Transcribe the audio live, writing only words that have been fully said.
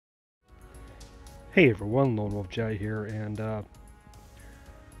Hey everyone, Lone Wolf Jay here, and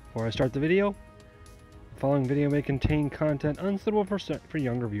before I start the video, the following video may contain content unsuitable for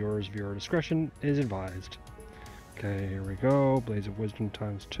younger viewers. Viewer discretion is advised. Okay, here we go. Blaze of Wisdom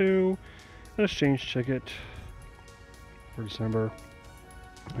 ×2. An exchange ticket for December.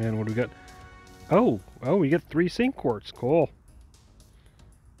 And what do we get? Oh, we get 3 sync quartz. Cool.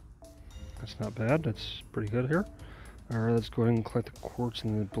 That's not bad. That's pretty good here. Alright, let's go ahead and collect the quartz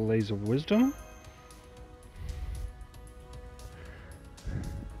in the Blaze of Wisdom.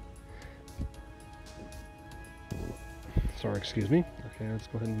 Sorry, excuse me. Okay, let's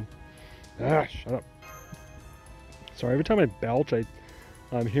go ahead and... shut up. Sorry, every time I belch,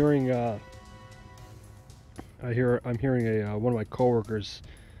 I'm hearing I'm hearing one of my coworkers,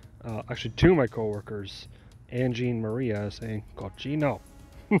 actually 2 of my coworkers, Angie and Maria, saying "Cochino."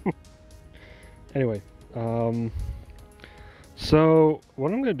 Anyway, so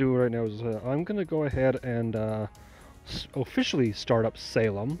what I'm going to do right now is I'm going to go ahead and officially start up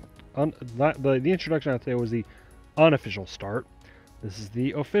Salem. The introduction I'd say was the unofficial start. This is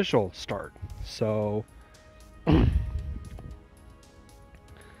the official start. So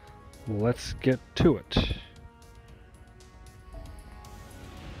let's get to it.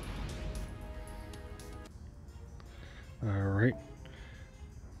 Alright.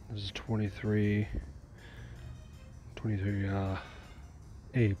 This is 23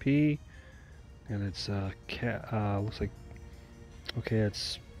 AP, and it's looks like, okay,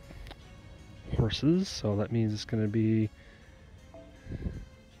 it's horses, so that means it's going to be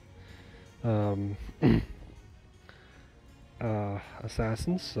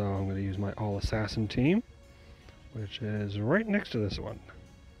assassins, so I'm going to use my all assassin team, which is right next to this one.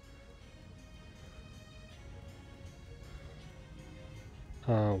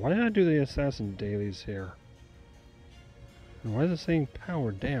 Why did I do the assassin dailies here? And why is it saying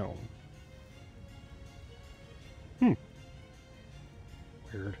power down? Weird.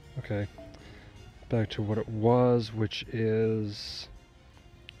 Okay. Back to what it was, which is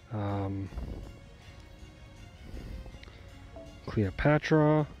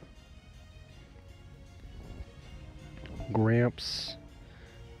Cleopatra, Gramps,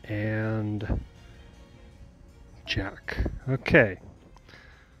 and Jack. Okay.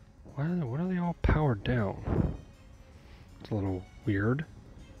 What are they all powered down? It's a little weird.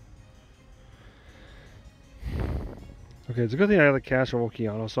 Okay, it's a good thing I have the Cash of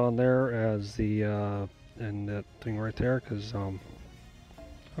Okeanos on there as the and that thing right there, because how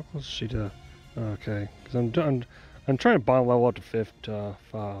close is she to? Okay, because I'm trying to bond level up to 5th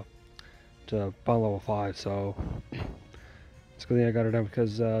to bond level 5, so it's a good thing I got her down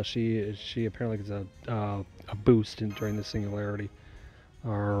because she apparently gets a boost during the singularity.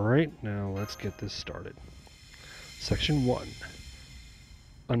 Alright, now let's get this started. Section 1.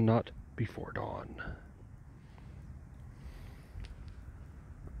 A Nut Before Dawn.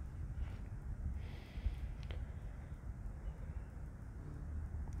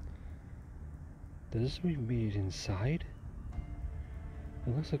 Does this mean we meet inside?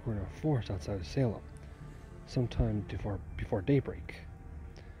 It looks like we're in a forest outside of Salem. Sometime before daybreak.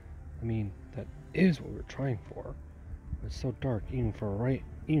 I mean, that is what we're trying for. It's so dark, even for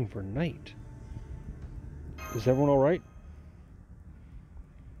night. Is everyone all right?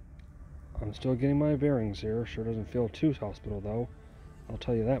 I'm still getting my bearings here. Sure doesn't feel too hospital, though. I'll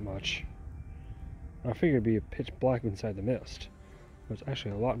tell you that much. I figured it'd be pitch black inside the mist. But it's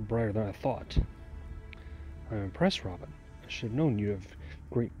actually a lot brighter than I thought. I'm impressed, Robin. I should have known you have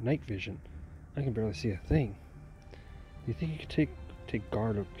great night vision. I can barely see a thing. You think you could take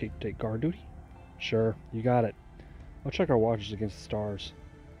guard duty? Sure, you got it. I'll check our watches against the stars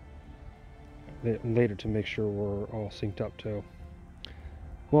later to make sure we're all synced up too.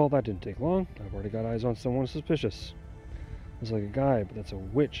 Well, that didn't take long. I've already got eyes on someone suspicious. Looks like a guy, but that's a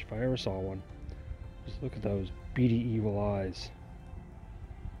witch if I ever saw one. Just look at those beady evil eyes.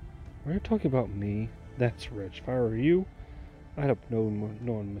 Are you talking about me? That's rich. If I were you, I'd hope no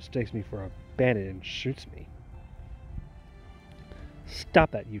one mistakes me for a bandit and shoots me.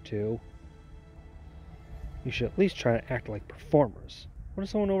 Stop that, you two. You should at least try to act like performers. What if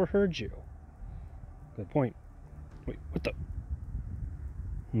someone overheard you? Good point. Wait, what the?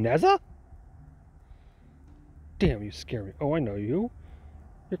 Neza? Damn, you scare me. Oh, I know you.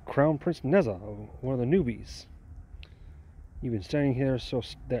 You're Crown Prince Neza, one of the newbies. You've been standing there so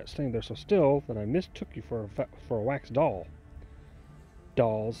still that I mistook you for a wax doll.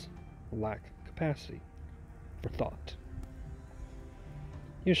 Dolls lack capacity for thought.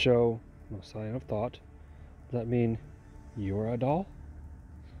 You show no sign of thought. Does that mean you're a doll?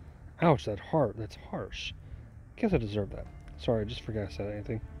 Ouch, that's harsh. Guess I deserve that. Sorry, I just forgot I said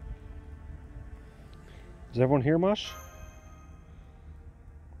anything. Is everyone here, Mosh?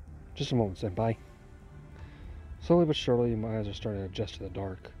 Just a moment, Senpai. Slowly but surely, my eyes are starting to adjust to the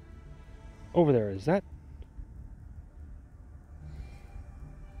dark. Over there, is that...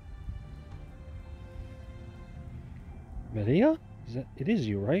 Medea? It is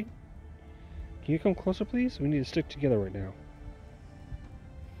you, right? Can you come closer, please? We need to stick together right now.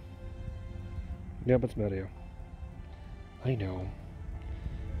 Yep, it's Medea. I know.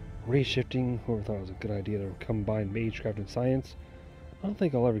 Ray shifting, whoever thought it was a good idea to combine magecraft and science? I don't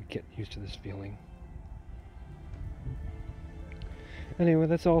think I'll ever get used to this feeling. Anyway,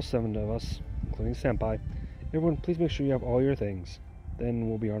 that's all 7 of us, including Senpai. Everyone, please make sure you have all your things. Then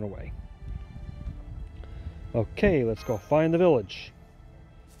we'll be on our way. Okay, let's go find the village.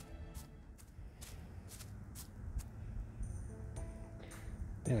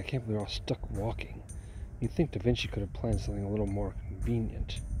 Man, I can't believe we're all stuck walking. You'd think Da Vinci could have planned something a little more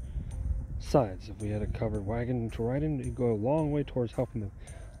convenient. Besides, if we had a covered wagon to ride in, it'd go a long way towards helping the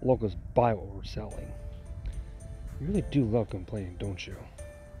locals buy what we're selling. You really do love complaining, don't you?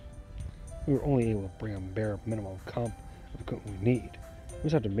 We were only able to bring a bare minimum comp of equipment we need. We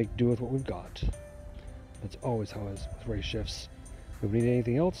just have to make do with what we've got. That's always how it is with race shifts. If we need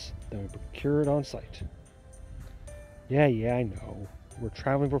anything else, then we procure it on site. Yeah, I know. We're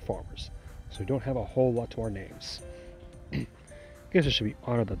traveling performers, so we don't have a whole lot to our names. I guess it should be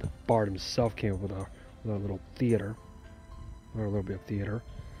honored that the Bard himself came up with our little theater. Or a little bit of theater.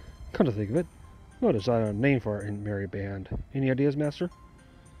 Come to think of it, we'll decide on a name for our merry band. Any ideas, Master?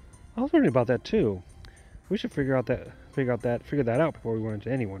 I was wondering about that too. We should figure that out before we run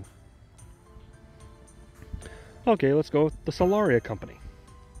into anyone. Okay, let's go with the Solaria Company.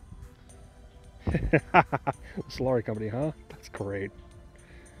 The Solaria Company, huh? That's great.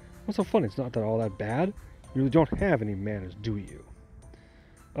 What's so funny? It's not all that bad. You really don't have any manners, do you?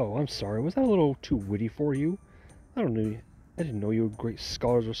 Oh, I'm sorry. Was that a little too witty for you? I didn't know you great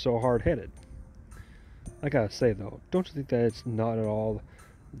scholars were so hard-headed. I gotta say, though, don't you think that it's not at all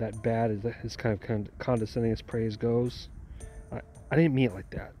that bad as kind of condescending as praise goes? I didn't mean it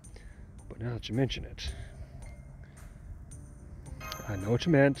like that. But now that you mention it... I know what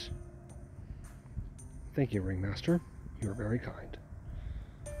you meant. Thank you, Ringmaster. You are very kind.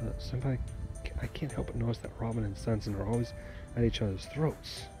 Senpai, I can't help but notice that Robin and Sensen are always at each other's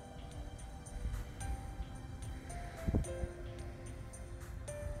throats.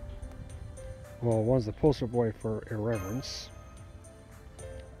 Well, one's the poster boy for irreverence.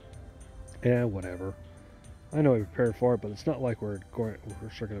 Yeah, whatever. I know we prepared for it, but it's not like we're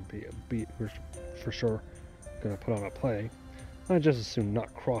sure gonna for sure gonna put on a play. I'd just as soon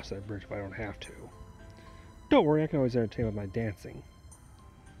not cross that bridge if I don't have to. Don't worry, I can always entertain with my dancing.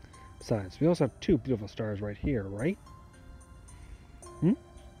 Besides, we also have 2 beautiful stars right here, right?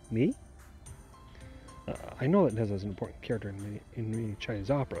 Me? I know that Neza is an important character in many Chinese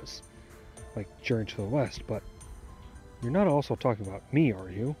operas, like Journey to the West, but you're not also talking about me, are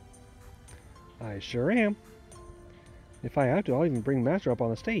you? I sure am. If I have to, I'll even bring Master up on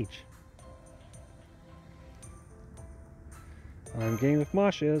the stage. I'm game with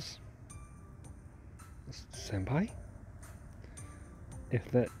Mosh is. Senpai? If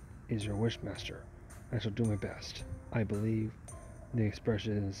that is your wish, Master, I shall do my best. I believe the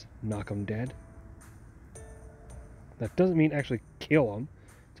expression is knock 'em dead. That doesn't mean actually kill them.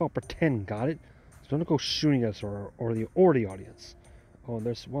 It's all pretend, got it? So don't go shooting us or the audience. Oh, and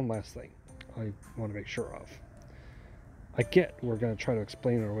there's one last thing I want to make sure of. I get we're going to try to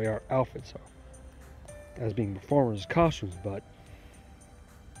explain our way our outfits as being performers' costumes, but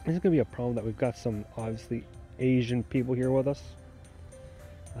is it going to be a problem that we've got some obviously Asian people here with us?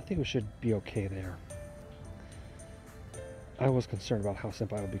 I think we should be okay there. I was concerned about how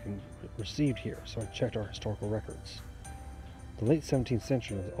Senpai would be received here, so I checked our historical records. The late 17th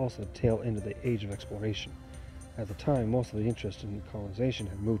century was also the tail end of the Age of Exploration. At the time, most of the interest in colonization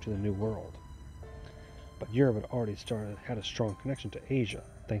had moved to the New World. But Europe had already had a strong connection to Asia,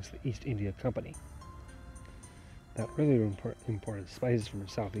 thanks to the East India Company. That really imported spices from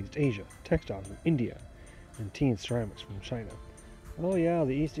Southeast Asia, textiles from India, and tea and ceramics from China. Oh yeah,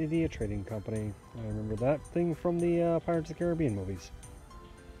 the East India Trading Company. I remember that thing from the Pirates of the Caribbean movies.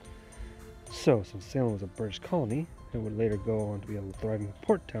 So, since Salem was a British colony, and would later go on to be a thriving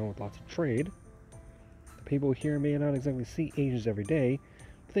port town with lots of trade, the people here may not exactly see Asians every day,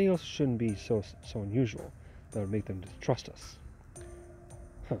 but they also shouldn't be so unusual that would make them distrust us.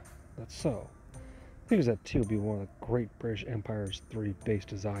 Huh, that's so. Figures that too would be one of the great British Empire's 3 base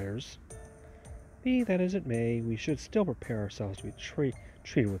desires. Be that as it may, we should still prepare ourselves to be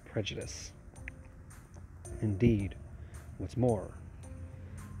treated with prejudice. Indeed, what's more,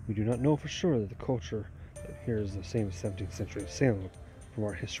 we do not know for sure that the culture that here is the same 17th century Salem from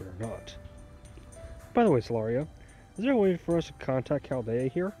our history or not. By the way, Solaria, is there a way for us to contact Chaldea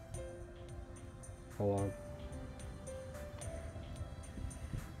here? Hold on.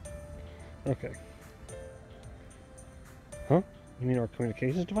 Okay. Huh? You mean our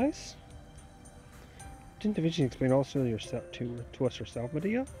communications device? Didn't Da Vinci explain all to us yourself,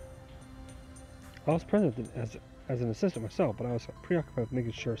 Medea? I was present as an assistant myself, but I was preoccupied with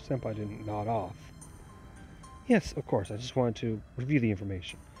making sure Senpai didn't nod off. Yes, of course, I just wanted to review the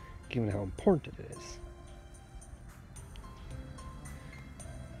information, given how important it is.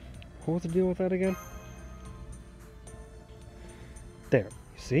 What was the deal with that again? There,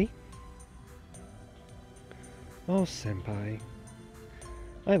 you see? Oh, Senpai.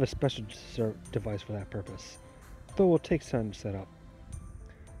 I have a special device for that purpose, though it will take time to set up.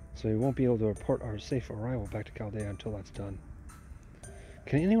 So we won't be able to report our safe arrival back to Chaldea until that's done.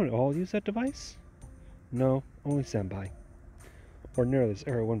 Can anyone at all use that device? No, only Senpai. Ordinarily, this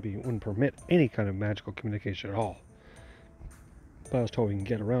era wouldn't permit any kind of magical communication at all. But I was told we can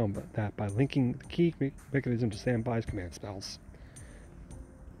get around that by linking the key mechanism to Senpai's command spells.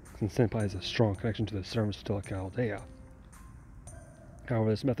 Since Senpai has a strong connection to the servants still at Chaldea. However,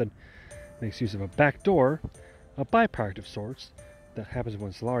 this method makes use of a back door, a byproduct of sorts, that happens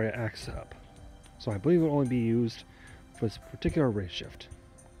when Solaria acts up. So I believe it will only be used for this particular race shift.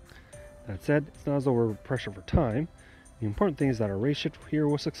 That said, it's not as though we're pressured for time. The important thing is that our race shift here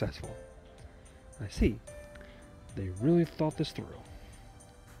was successful. I see. They really thought this through.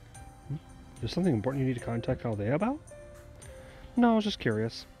 There's something important you need to contact Chaldea about? No, I was just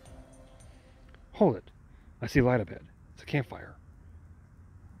curious. Hold it. I see light ahead. It's a campfire.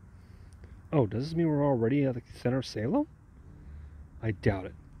 Oh, does this mean we're already at the center of Salem? I doubt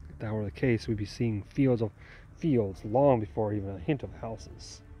it. If that were the case, we'd be seeing fields long before even a hint of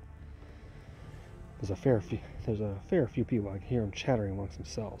houses. There's a fair few people. I can hear them chattering amongst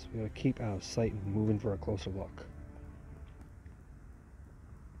themselves. We gotta keep out of sight and move in for a closer look.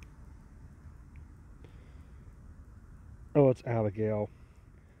 Oh, it's Abigail.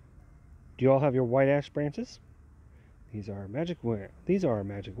 Do you all have your white ash branches? These are our magic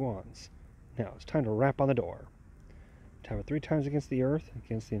wands. Now it's time to rap on the door. Tap it 3 times against the earth,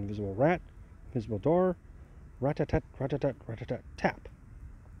 against the invisible rat, invisible door, rat-tat-tat, rat-tat-tat, rat-tat-tat, tap.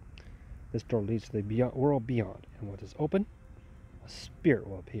 This door leads to the world beyond, and what is open, a spirit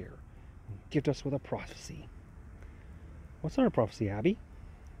will appear and gift us with a prophecy. What's our prophecy, Abby?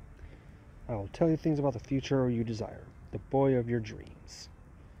 I will tell you things about the future you desire, the boy of your dreams,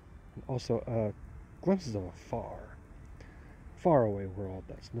 and also glimpses of a far away world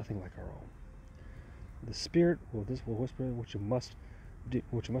that's nothing like our own. The spirit will whisper what you must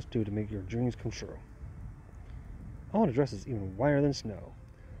do to make your dreams come true. I want a dress that's even whiter than snow,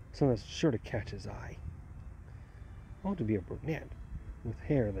 something that's sure to catch his eye. I want to be a brunette with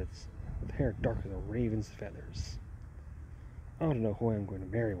hair dark as a raven's feathers. I want to know who I'm going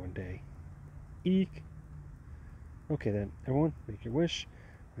to marry one day. Eek. Okay then, everyone, make your wish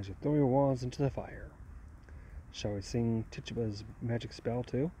as you throw your wands into the fire. Shall we sing Tituba's magic spell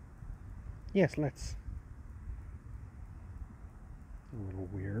too? Yes, let's. A little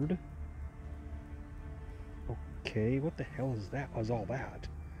weird. Okay, what the hell is that? Was all that?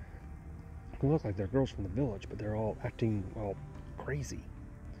 They look like they're girls from the village, but they're all acting all crazy.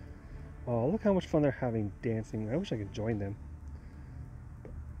 Oh, look how much fun they're having dancing. I wish I could join them.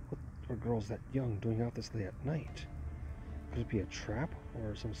 But what are girls that young doing out this late at night? Could it be a trap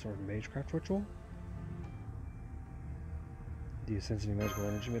or some sort of magecraft ritual? Do you sense any magical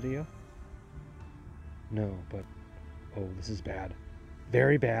energy, Medea? No, but... oh, this is bad.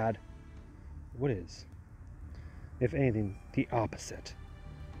 Very bad. What is? If anything, the opposite.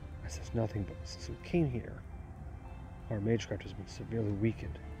 I sense nothing but since we came here, our magecraft has been severely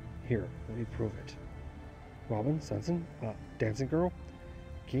weakened. Here, let me prove it. Robin, Sunson, dancing girl,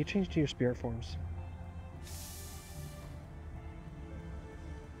 can you change to your spirit forms?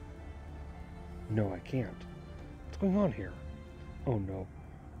 No, I can't. What's going on here? Oh no.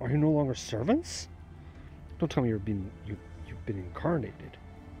 Are you no longer servants? Don't tell me you've been incarnated.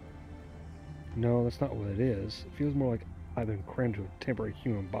 No, that's not what it is. It feels more like I've been crammed to a temporary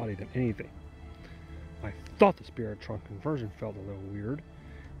human body than anything. I thought the spirit trunk conversion felt a little weird,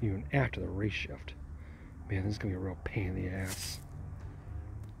 even after the race shift. Man, this is gonna be a real pain in the ass.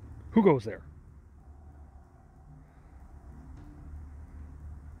 Who goes there?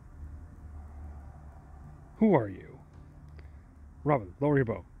 Who are you? Robin, lower your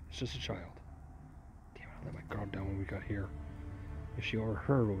bow. It's just a child. Damn it, I let my guard down when we got here. If she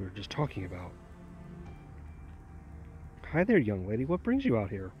overheard what we were just talking about. Hi there, young lady. What brings you out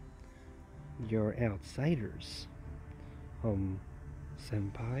here? You're outsiders.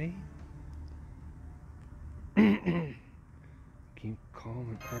 Senpai? Keep calm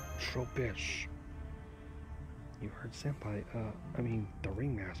and act tropish. You heard Senpai, I mean, the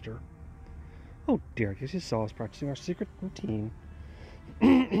ringmaster. Oh dear, I guess you saw us practicing our secret routine.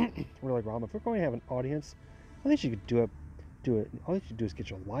 Really, Rom, if we're going to have an audience, I think you could do it. All you should do is get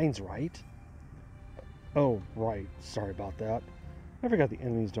your lines right. Oh, right. Sorry about that. I forgot the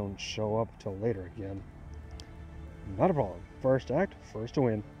enemies don't show up until later again. Not a problem. First act, first to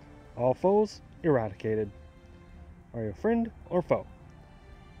win. All foes eradicated. Are you a friend or foe?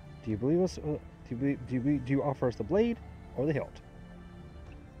 Do you believe us? Do you offer us the blade or the hilt?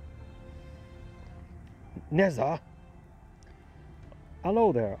 Neza!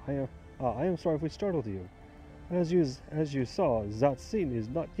 Hello there. I am sorry if we startled you. As you saw, that scene is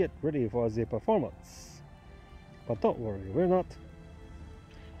not yet ready for the performance. But don't worry, we're not.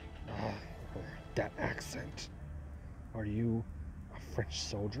 That accent. Are you a French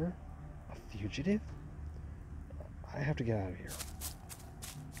soldier? A fugitive? I have to get out of here.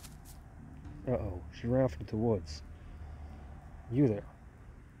 Uh-oh, she ran off into the woods. You there.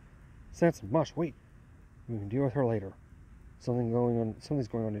 Sansa, Mush, wait. We can deal with her later. Something's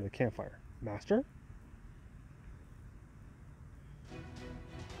going on near the campfire. Master?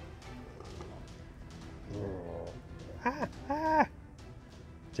 Ah!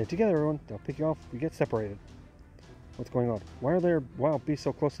 Stay together, everyone. They'll pick you off if we get separated. What's going on? Why are there wild beasts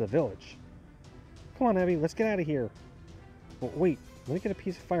so close to the village? Come on, Abby, let's get out of here. Well, wait, let me get a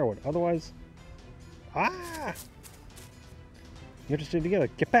piece of firewood. Otherwise... Ah! You have to stay together.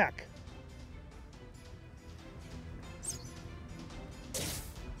 Get back!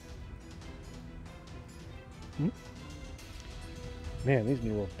 Man, these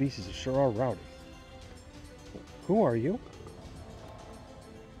New World beasts sure are rowdy. Who are you?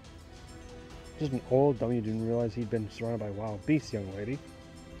 Just an old dummy who didn't realize he'd been surrounded by wild beasts, young lady.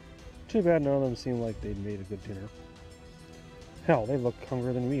 Too bad none of them seemed like they'd made a good dinner. Hell, they look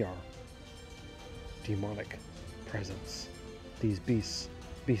hungrier than we are. Demonic presence. These beasts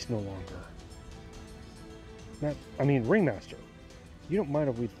no longer. Ringmaster. You don't mind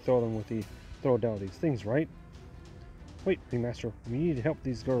if we throw down these things, right? Wait, Ringmaster, we need to help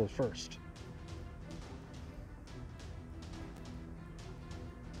these girls first.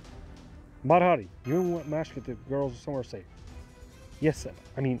 Madhari, you and Mash get the girls somewhere safe. Yes,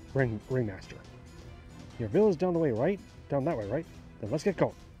 Ringmaster. Your villa's down the way, right? Down that way, right? Then let's get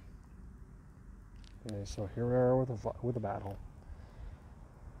going. Okay, so here we are with a battle.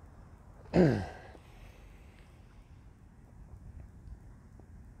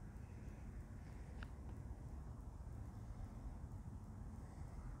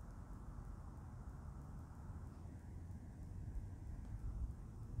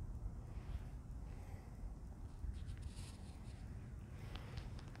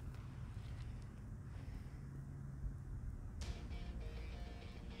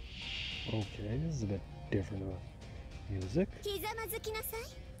 Okay, this is a bit different music.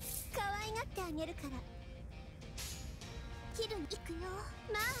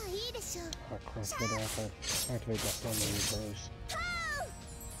 Cross mid activate that summon reverse.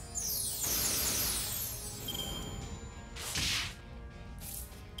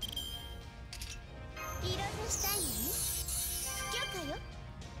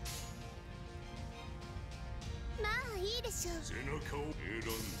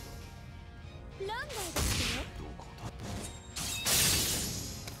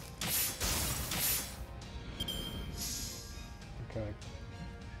 Okay.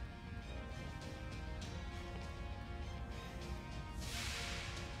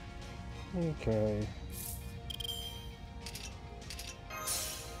 Okay.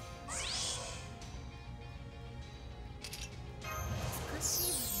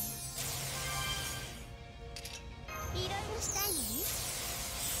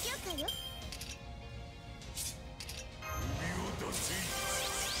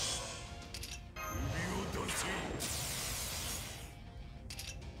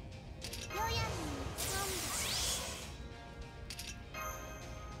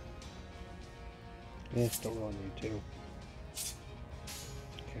 Yes, don't really need to.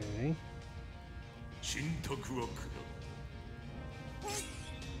 Okay.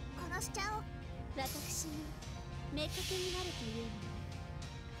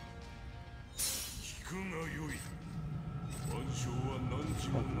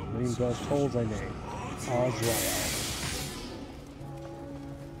 Name just holds thy name. Azrael.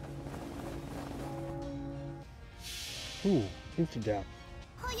 Ooh, instant death.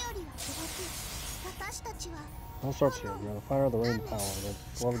 All starts here. We are the fire, the rain, the power.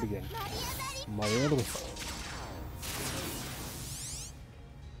 Let's let it begin. Medea the Whistle.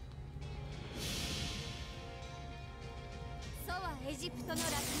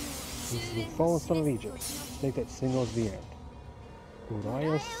 This is the fallen son of Egypt. Snake that signals the end.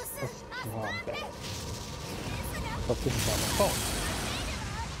 Urias Astrabes. But this is not my fault.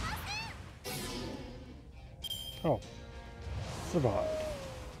 Oh. Survived.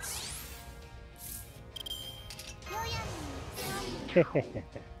 Hehehehe.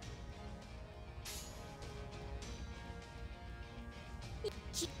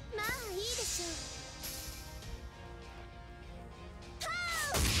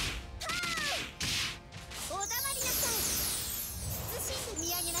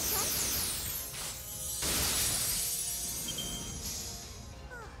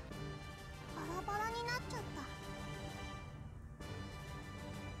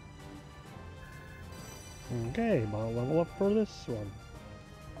 Okay, I'll level up for this one.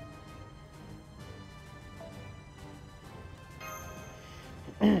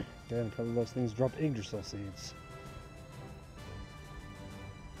 Damn, a couple of those things drop Yggdrasil seeds.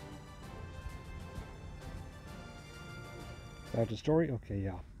 Back to story? Okay,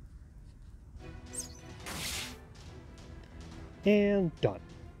 yeah. And done.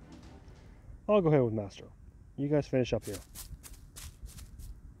 I'll go ahead with Master. You guys finish up here.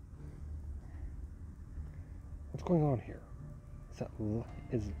 What's going on here?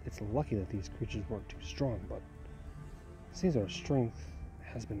 It's lucky that these creatures weren't too strong, but it seems our strength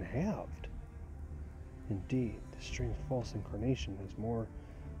has been halved. Indeed, this strange false incarnation has more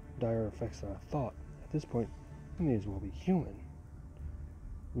dire effects than I thought. At this point, we may as well be human.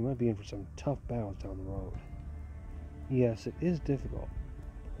 We might be in for some tough battles down the road. Yes, it is difficult,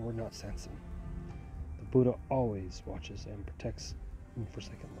 but we're not Sanson. The Buddha always watches and protects in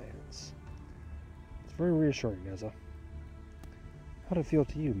forsaken lands. It's very reassuring, Neza. How'd it feel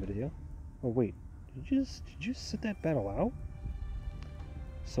to you, Medea? Oh wait, did you sit that battle out?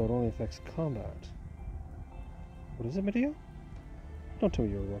 So it only affects combat. What is it, Medea? Don't tell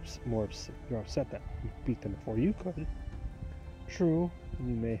me you're upset that you beat them before you could. True,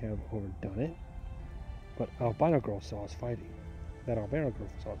 you may have overdone it, but albino girl saw us fighting. That albino girl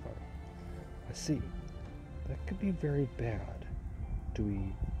saw us fighting. I see. That could be very bad. Do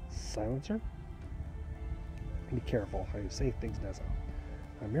we silence her? Be careful how you say things, Neza.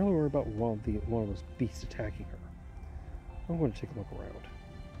 I'm merely worried about one of those beasts attacking her. I'm going to take a look around.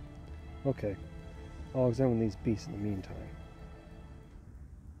 Okay, I'll examine these beasts in the meantime.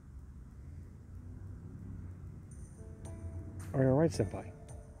 Are you alright, Senpai?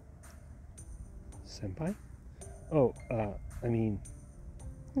 Senpai? Oh, I mean...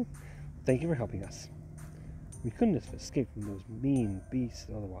 Thank you for helping us. We couldn't have escaped from those mean beasts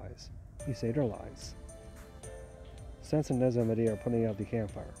otherwise. You saved our lives. Sanson, Neza, and Medea are putting out the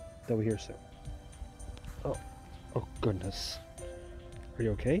campfire. They'll be here soon. Oh goodness. Are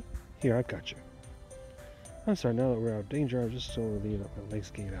you okay? Here, I've got you. I'm sorry, now that we're out of danger, I'm just so relieved that my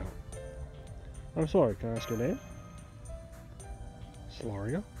legs gave out. I'm sorry, can I ask your name?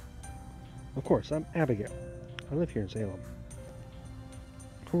 Solaria? Of course, I'm Abigail. I live here in Salem.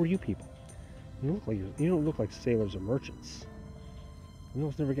 Who are you people? You don't look like sailors or merchants. We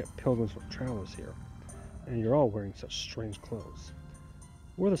almost never get pilgrims or travelers here, and you're all wearing such strange clothes.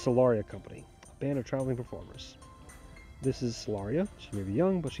 We're the Solaria Company, a band of traveling performers. This is Solaria. She may be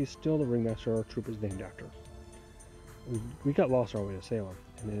young, but she's still the ringmaster our troop is named after. We got lost on our way to Salem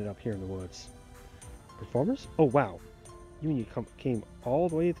and ended up here in the woods. Performers? Oh wow! You mean you came all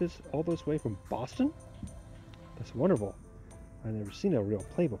this way from Boston? That's wonderful. I've never seen a real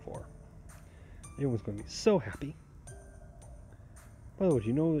play before. Everyone's going to be so happy. By the way, do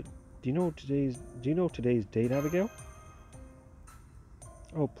you know today's date, Abigail?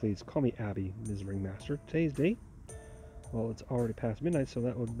 Oh, please call me Abby, Ms. Ringmaster. Today's date? Well, it's already past midnight, so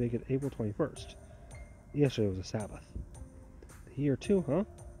that would make it April 21st. Yesterday was a Sabbath. The year 2, huh?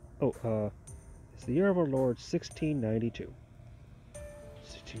 Oh, it's the year of our Lord 1692.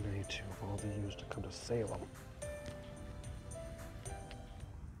 1692 of all the years to come to Salem.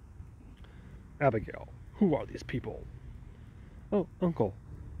 Abigail, who are these people? Oh, Uncle.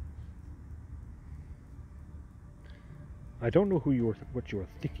 I don't know what you are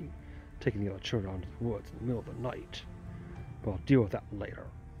thinking, taking the other children out into the woods in the middle of the night. But I'll deal with that later.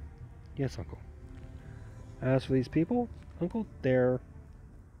 Yes, Uncle. As for these people, Uncle, they're...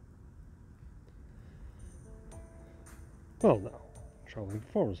 Well, now, traveling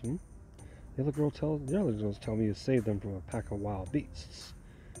performers, The other girls tell me you saved them from a pack of wild beasts.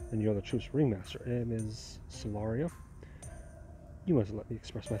 And you're the troop's ringmaster, Ms. Solaria. You must let me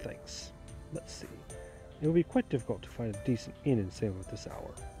express my thanks. Let's see. It will be quite difficult to find a decent inn in Salem at this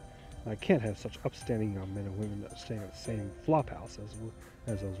hour. I can't have such upstanding young men and women staying at the same flophouse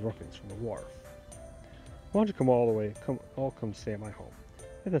as those ruffians from the wharf. Why don't you come come stay at my home,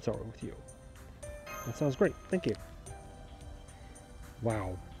 if that's alright with you? That sounds great, thank you.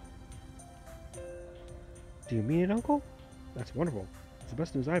 Wow. Do you mean it, Uncle? That's wonderful. It's the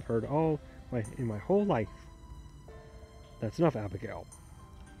best news I've heard in my whole life. That's enough, Abigail.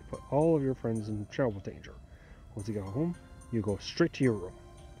 You put all of your friends in terrible danger. Once you get home, you go straight to your room.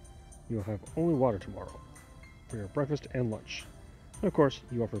 You will have only water tomorrow for your breakfast and lunch. And of course,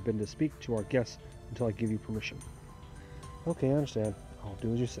 you are forbidden to speak to our guests until I give you permission. Okay, I understand. I'll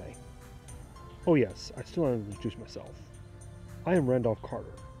do as you say. Oh yes, I still want to introduce myself. I am Randolph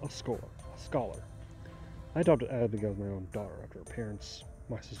Carter, a scholar. I adopted Abigail as my own daughter after her parents,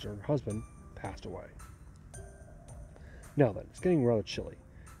 my sister and her husband, passed away. Now then, it's getting rather chilly,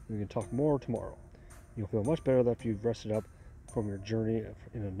 and we can talk more tomorrow. You'll feel much better after you've rested up from your journey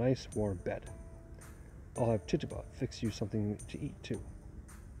in a nice warm bed. I'll have Tituba fix you something to eat too.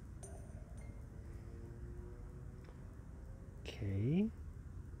 Okay.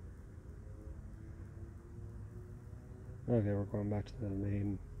 Okay, we're going back to the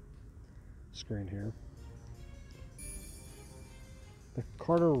main screen here. The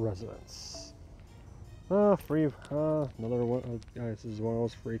Carter residence. Free. Another one. Guys, this is one of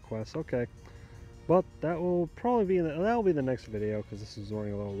those free quests. Okay, but that will probably be that'll be the next video because this is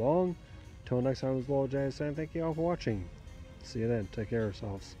running a little long. Until next time, this is Lord Jay saying thank you all for watching. See you then. Take care of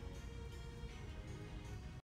yourselves.